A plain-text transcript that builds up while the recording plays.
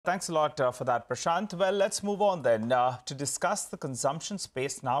Thanks a lot for that, Prashant. Well, let's move on then to discuss the consumption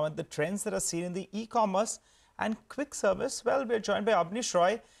space now and the trends that are seen in the e-commerce and quick service. Well, we're joined by Abneesh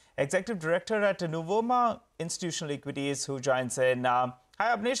Roy, Executive Director at Nuvama Institutional Equities, who joins in. Hi,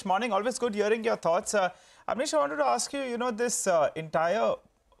 Abneesh. Morning. Always good hearing your thoughts. Abneesh, I wanted to ask you, this entire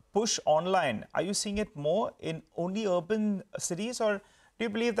push online, are you seeing it more in only urban cities, or do you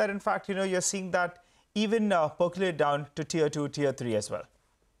believe that, in fact, you're seeing that even percolate down to tier 2, tier 3 as well?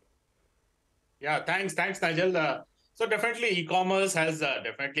 Yeah, thanks, Nigel. So definitely e-commerce has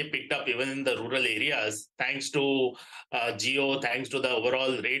definitely picked up even in the rural areas, thanks to geo, thanks to the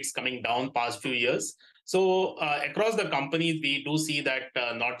overall rates coming down past few years. So across the companies, we do see that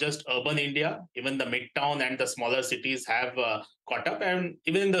not just urban India, even the midtown and the smaller cities have caught up. And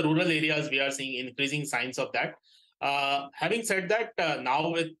even in the rural areas, we are seeing increasing signs of that. Having said that,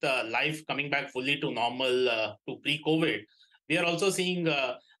 now with life coming back fully to normal to pre-COVID, we are also seeing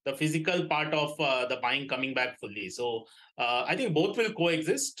the physical part of the buying coming back fully. So I think both will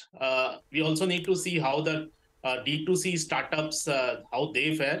coexist. We also need to see how the D2C startups, how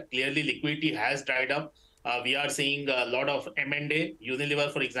they fare. Clearly, liquidity has dried up. We are seeing a lot of M&A.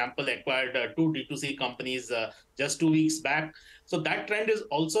 Unilever, for example, acquired two D2C companies just 2 weeks back. So that trend is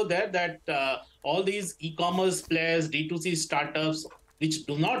also there, that all these e-commerce players, D2C startups, which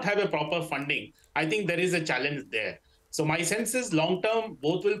do not have a proper funding, I think there is a challenge there. So my sense is long-term,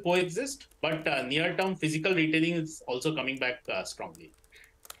 both will coexist, but near-term physical retailing is also coming back strongly.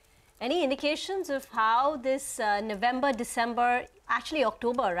 Any indications of how this November, December, actually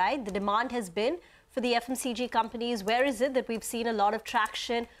October, right? The demand has been for the FMCG companies. Where is it that we've seen a lot of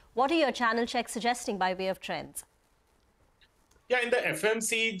traction? What are your channel checks suggesting by way of trends? Yeah, in the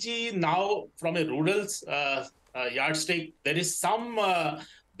FMCG now, from a rural yardstick, there is some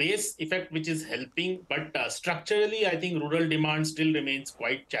base effect which is helping, but structurally, I think rural demand still remains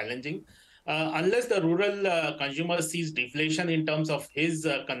quite challenging. Unless the rural consumer sees deflation in terms of his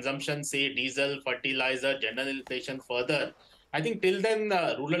consumption, say diesel, fertilizer, general inflation further, I think till then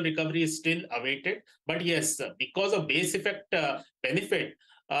rural recovery is still awaited. But yes, because of base effect benefit,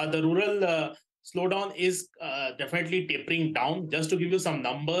 the rural slowdown is definitely tapering down. Just to give you some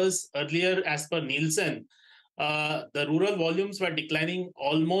numbers, earlier as per Nielsen, the rural volumes were declining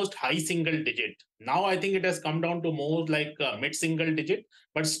almost high single digit. Now I think it has come down to more like mid single digit,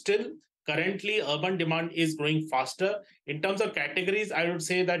 but still currently urban demand is growing faster. In terms of categories, I would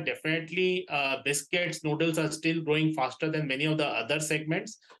say that definitely biscuits, noodles are still growing faster than many of the other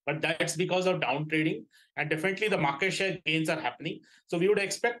segments, but that's because of down trading, and definitely the market share gains are happening. So we would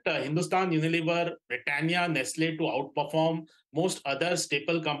expect Hindustan, Unilever, Britannia, Nestle to outperform most other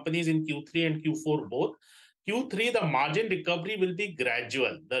staple companies in Q3 and Q4 both. Q3, the margin recovery will be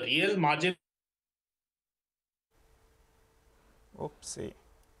gradual. The real margin. Oopsie.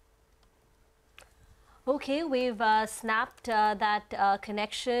 Okay, we've snapped that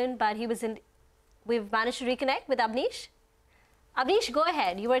connection, but we've managed to reconnect with Abneesh. Abneesh, go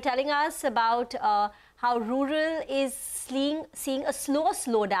ahead. You were telling us about how rural is seeing a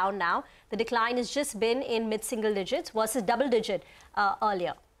slowdown now. The decline has just been in mid-single digits versus double digit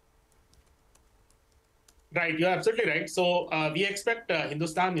earlier. Right, you're absolutely right. So we expect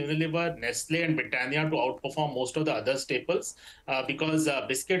Hindustan, Unilever, Nestle, and Britannia to outperform most of the other staples because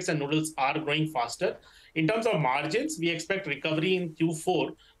biscuits and noodles are growing faster. In terms of margins, we expect recovery in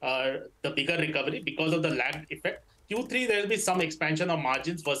Q4, the bigger recovery because of the lagged effect. Q3, there will be some expansion of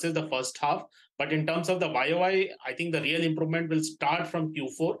margins versus the first half. But in terms of the YOY, I think the real improvement will start from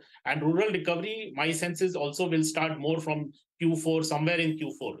Q4. And rural recovery, my sense is also will start more from Q4, somewhere in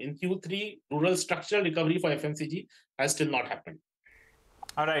Q4. In Q3, rural structural recovery for FMCG has still not happened.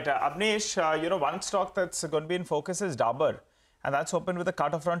 All right, Abneesh, one stock that's going to be in focus is Dabur, and that's opened with a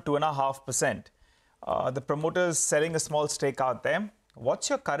cut of around 2.5%. The promoter's selling a small stake out there. What's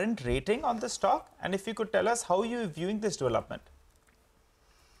your current rating on the stock? And if you could tell us how you're viewing this development.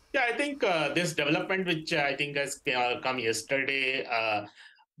 Yeah, I think this development, which I think has come yesterday,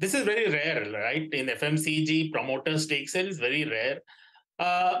 this is very rare, right? In FMCG, promoter stake sale is very rare.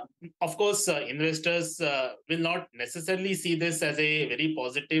 Of course, investors will not necessarily see this as a very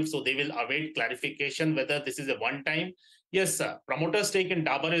positive, so they will await clarification whether this is a one-time. Yes, promoter stake in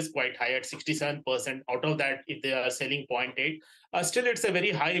Dabur is quite high at 67%. Out of that, if they are selling 0.8, still it's a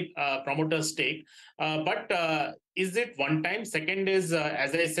very high promoter stake. But is it one time? Second is,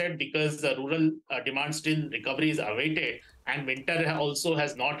 as I said, because rural demand still recovery is awaited, and winter also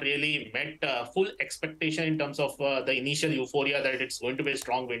has not really met full expectation in terms of the initial euphoria that it's going to be a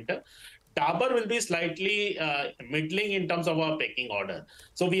strong winter. Dabur will be slightly middling in terms of our pecking order.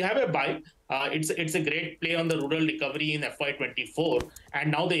 So we have a buy. it's a great play on the rural recovery in FY24.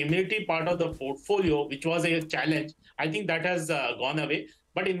 And now the immunity part of the portfolio, which was a challenge, I think that has gone away.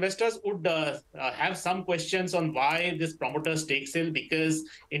 But investors would have some questions on why this promoter stake sale, because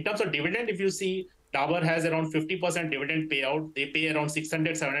in terms of dividend, if you see, Dabur has around 50% dividend payout. They pay around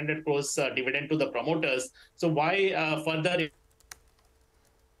 600, 700 crores dividend to the promoters. So why further?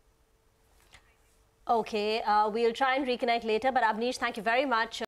 Okay, we'll try and reconnect later. But Abneesh, thank you very much.